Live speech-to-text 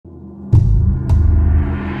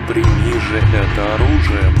Прими же это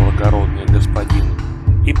оружие, благородный господин,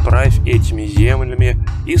 и правь этими землями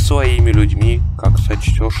и своими людьми, как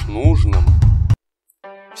сочтешь нужным.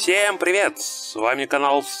 Всем привет! С вами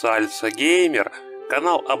канал Сальса Геймер,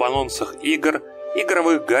 канал об анонсах игр,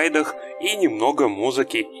 игровых гайдах и немного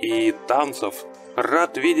музыки и танцев.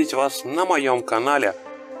 Рад видеть вас на моем канале.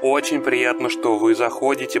 Очень приятно, что вы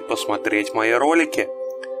заходите посмотреть мои ролики.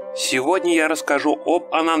 Сегодня я расскажу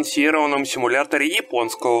об анонсированном симуляторе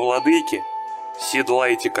японского владыки.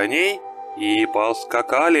 Седлайте коней и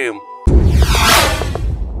поскакали!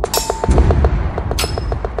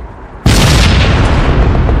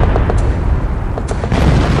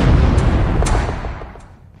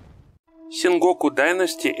 Sengoku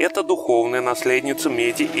Dynasty — это духовная наследница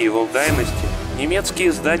medievil Dynasty. Немецкий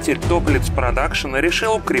издатель Toplitz Production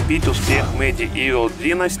решил укрепить успех medievil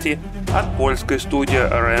Dynasty от польской студии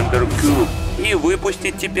Render Cube и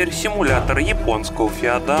выпустить теперь симулятор японского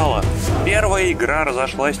феодала. Первая игра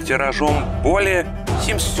разошлась тиражом более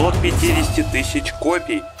 750 тысяч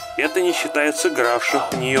копий. Это не считая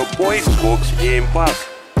сыгравших в нее по Xbox Game Pass.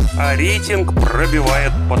 А рейтинг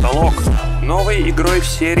пробивает потолок. Новой игрой в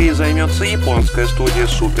серии займется японская студия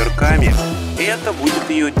Суперками. И это будет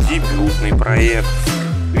ее дебютный проект.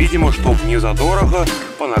 Видимо, чтобы не задорого,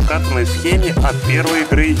 по накатанной схеме от первой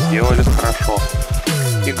игры сделали хорошо.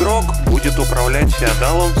 Игрок будет управлять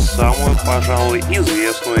феодалом в самую, пожалуй,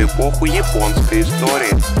 известную эпоху японской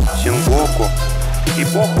истории — Сенгоку.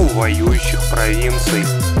 Эпоху воюющих провинций.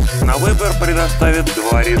 На выбор предоставят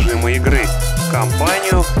два режима игры —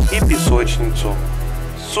 кампанию и песочницу.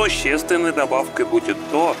 Существенной добавкой будет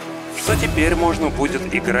то, что теперь можно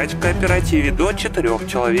будет играть в кооперативе до 4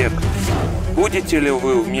 человек. Будете ли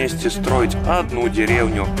вы вместе строить одну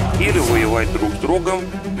деревню или воевать друг с другом,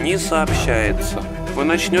 не сообщается. Вы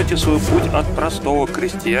начнете свой путь от простого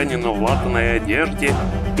крестьянина в латаной одежде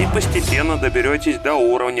и постепенно доберетесь до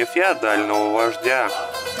уровня феодального вождя.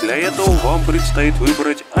 Для этого вам предстоит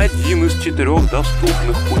выбрать один из 4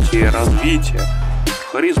 доступных путей развития.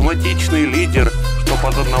 Харизматичный лидер, что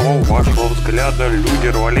под одного вашего взгляда люди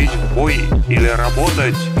рвались в бой или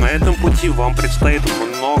работать. На этом пути вам предстоит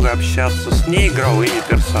много общаться с неигровыми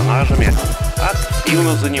персонажами,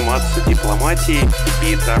 активно заниматься дипломатией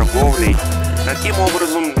и торговлей, таким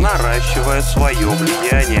образом наращивая свое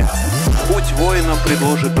влияние. Путь воина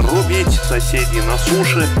предложит рубить соседей на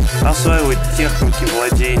суше, осваивать техники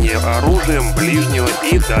владения оружием ближнего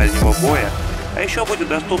и дальнего боя. А еще будет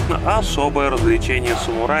доступно особое развлечение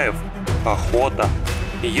самураев — охота.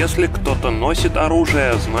 Если кто-то носит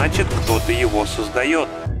оружие, значит кто-то его создает.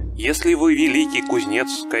 Если вы великий кузнец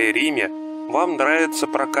в Скайриме, вам нравится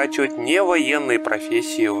прокачивать не военные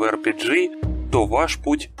профессии в RPG, то ваш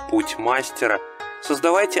путь — путь мастера.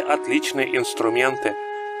 Создавайте отличные инструменты,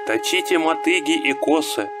 точите мотыги и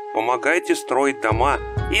косы, помогайте строить дома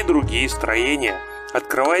и другие строения,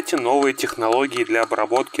 открывайте новые технологии для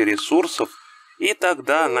обработки ресурсов, и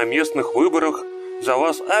тогда на местных выборах за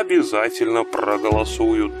вас обязательно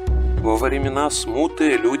проголосуют. Во времена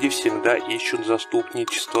смуты люди всегда ищут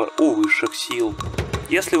заступничество у высших сил.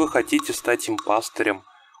 Если вы хотите стать им пастырем,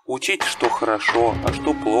 учить, что хорошо, а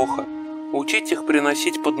что плохо, учить их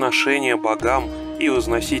приносить подношения богам и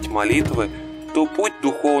возносить молитвы, то путь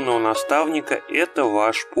духовного наставника — это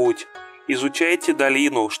ваш путь. Изучайте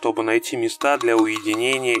долину, чтобы найти места для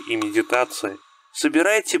уединения и медитации.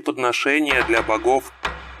 Собирайте подношения для богов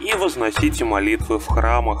и возносите молитвы в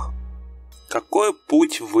храмах. Какой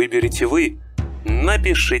путь выберете вы?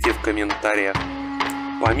 Напишите в комментариях.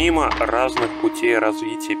 Помимо разных путей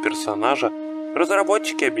развития персонажа,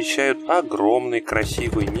 разработчики обещают огромный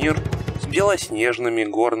красивый мир с белоснежными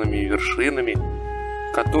горными вершинами,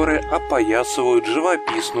 которые опоясывают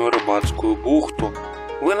живописную рыбацкую бухту.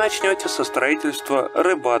 Вы начнете со строительства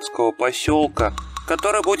рыбацкого поселка,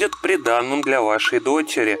 который будет приданным для вашей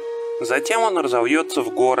дочери. Затем он разовьется в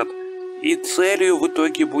город, и целью в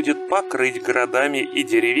итоге будет покрыть городами и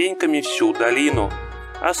деревеньками всю долину,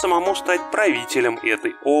 а самому стать правителем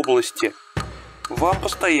этой области. Вам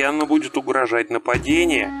постоянно будет угрожать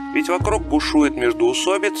нападение, ведь вокруг бушует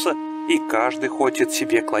междоусобица, и каждый хочет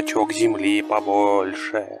себе клочок земли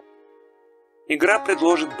побольше. Игра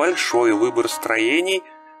предложит большой выбор строений,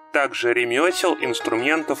 также ремесел,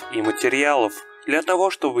 инструментов и материалов. Для того,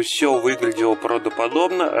 чтобы все выглядело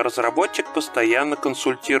правдоподобно, разработчик постоянно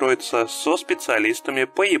консультируется со специалистами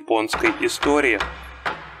по японской истории.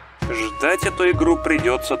 Ждать эту игру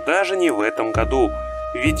придется даже не в этом году,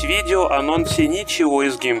 ведь в видео-анонсе ничего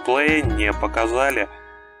из геймплея не показали,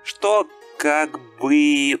 что как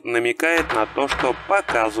бы намекает на то, что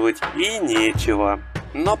показывать и нечего.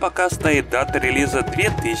 Но пока стоит дата релиза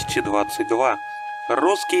 2022.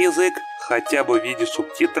 Русский язык хотя бы в виде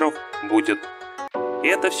субтитров будет.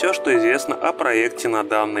 Это все, что известно о проекте на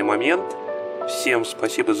данный момент. Всем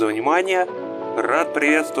спасибо за внимание. Рад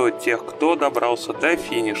приветствовать тех, кто добрался до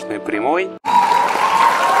финишной прямой.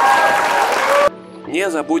 Не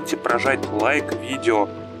забудьте прожать лайк видео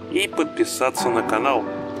и подписаться на канал,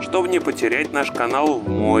 чтобы не потерять наш канал в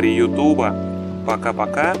море ютуба.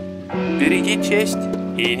 Пока-пока, береги честь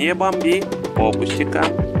и не бомби по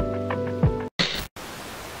пустякам.